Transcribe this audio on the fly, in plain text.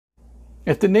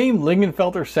If the name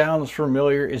Lingenfelter sounds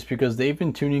familiar, it's because they've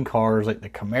been tuning cars like the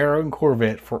Camaro and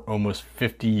Corvette for almost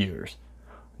 50 years.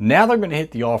 Now they're going to hit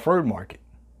the off-road market.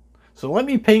 So let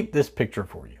me paint this picture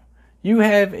for you. You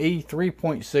have a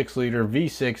 3.6 liter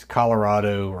V6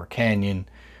 Colorado or Canyon,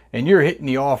 and you're hitting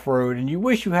the off-road and you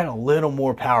wish you had a little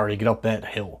more power to get up that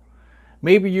hill.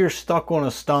 Maybe you're stuck on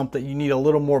a stump that you need a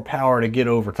little more power to get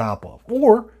over top of.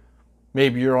 Or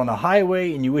maybe you're on the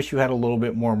highway and you wish you had a little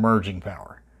bit more merging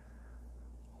power.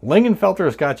 Lingenfelter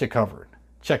has got you covered.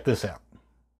 Check this out.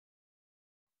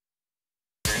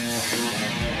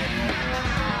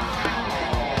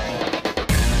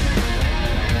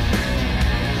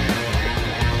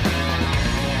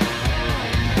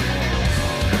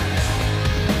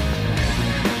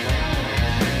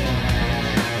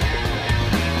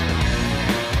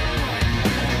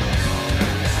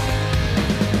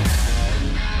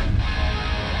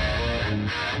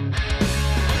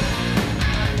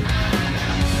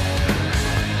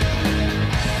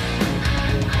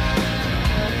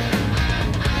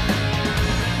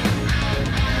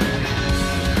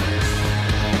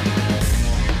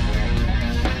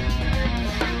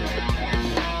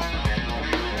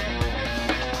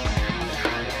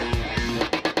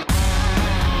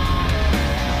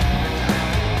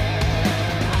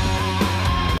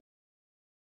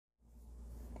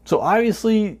 So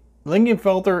obviously,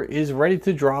 Lingenfelter is ready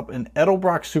to drop an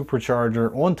Edelbrock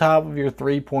Supercharger on top of your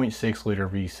 3.6 liter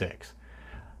V6.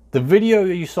 The video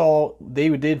you saw, they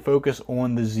did focus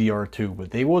on the ZR2,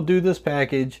 but they will do this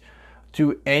package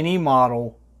to any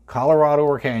model, Colorado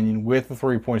or Canyon, with a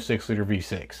 3.6 liter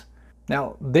V6.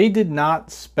 Now, they did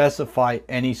not specify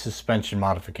any suspension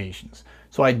modifications.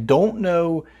 So I don't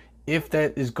know if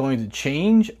that is going to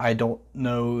change. I don't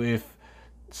know if,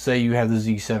 say you have the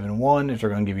Z7-1, if they're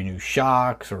going to give you new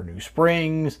shocks or new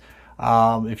springs.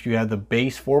 If you have the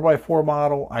base 4x4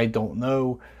 model, I don't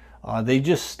know. They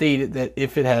just stated that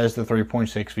if it has the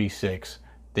 3.6 V6,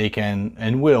 they can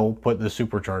and will put the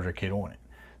Supercharger kit on it.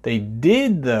 They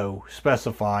did, though,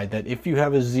 specify that if you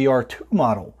have a ZR2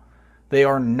 model, they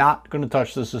are not going to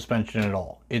touch the suspension at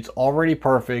all. It's already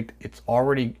perfect. It's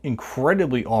already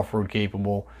incredibly off-road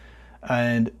capable,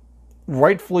 and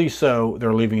rightfully so,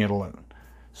 they're leaving it alone.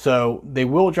 So they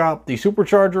will drop the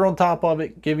Supercharger on top of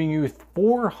it, giving you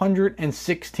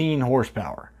 416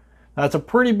 horsepower. That's a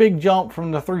pretty big jump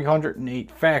from the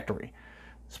 308 factory,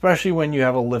 especially when you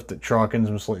have a lifted truck and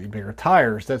some slightly bigger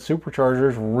tires. That Supercharger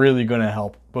is really going to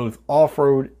help both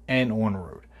off-road and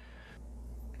on-road.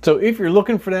 So if you're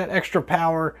looking for that extra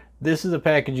power, this is a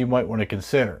package you might want to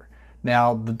consider.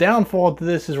 Now, the downfall to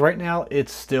this is right now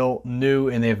it's still new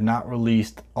and they have not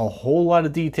released a whole lot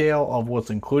of detail of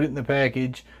what's included in the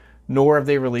package, nor have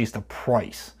they released a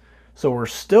price. So we're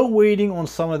still waiting on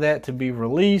some of that to be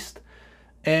released,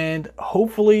 and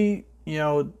hopefully, you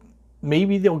know,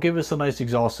 maybe they'll give us a nice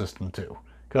exhaust system too.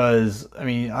 Because, I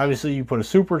mean, obviously you put a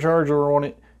Supercharger on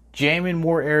it, jamming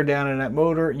more air down in that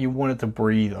motor, you want it to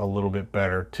breathe a little bit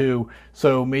better too.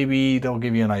 So maybe they'll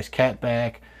give you a nice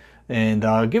catback and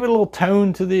give it a little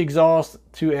tone to the exhaust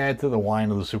to add to the whine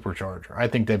of the Supercharger. I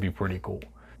think that'd be pretty cool.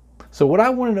 So what I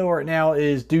want to know right now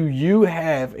is, do you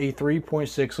have a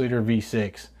 3.6 liter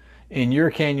V6 in your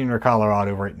Canyon or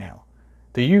Colorado right now?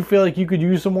 Do you feel like you could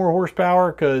use some more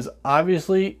horsepower? Because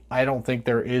obviously, I don't think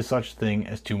there is such a thing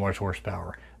as too much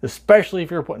horsepower, especially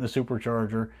if you're putting a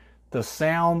Supercharger. The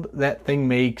sound that thing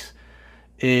makes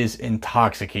is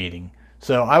intoxicating.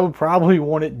 So I would probably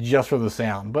want it just for the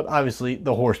sound, but obviously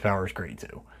the horsepower is great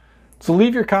too. So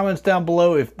leave your comments down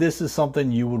below if this is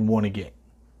something you would want to get.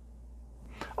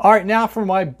 All right, now for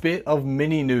my bit of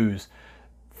mini news.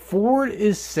 Ford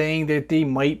is saying that they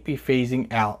might be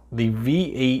phasing out the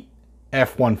V8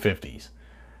 F-150s.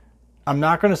 I'm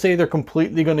not going to say they're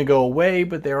completely going to go away,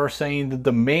 but they are saying the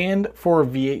demand for a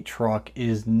V8 truck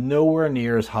is nowhere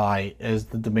near as high as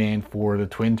the demand for the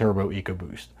twin turbo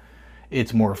EcoBoost.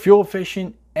 It's more fuel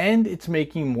efficient and it's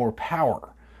making more power.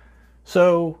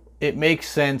 So it makes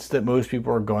sense that most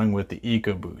people are going with the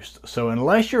EcoBoost. So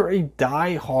unless you're a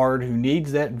die-hard who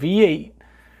needs that V8,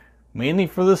 mainly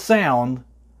for the sound,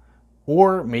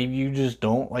 or maybe you just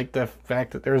don't like the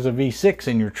fact that there's a V6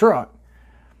 in your truck,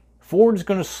 Ford's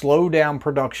going to slow down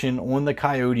production on the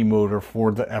Coyote motor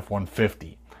for the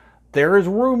F-150. There is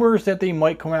rumors that they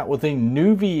might come out with a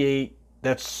new V8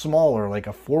 that's smaller, like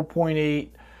a 4.8,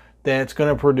 that's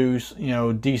going to produce, you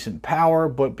know, decent power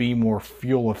but be more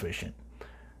fuel efficient.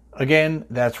 Again,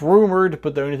 that's rumored,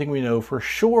 but the only thing we know for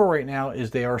sure right now is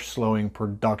they are slowing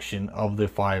production of the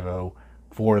 5.0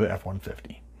 for the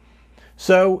F-150.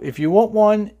 So if you want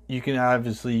one, you can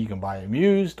buy them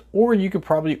used, or you could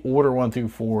probably order one through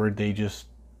Ford. They just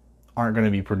aren't going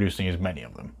to be producing as many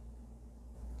of them.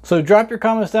 So drop your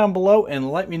comments down below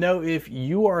and let me know if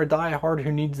you are a diehard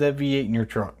who needs that V8 in your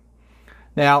truck.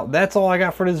 Now, that's all I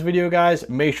got for this video, guys.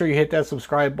 Make sure you hit that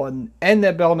subscribe button and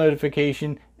that bell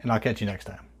notification, and I'll catch you next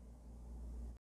time.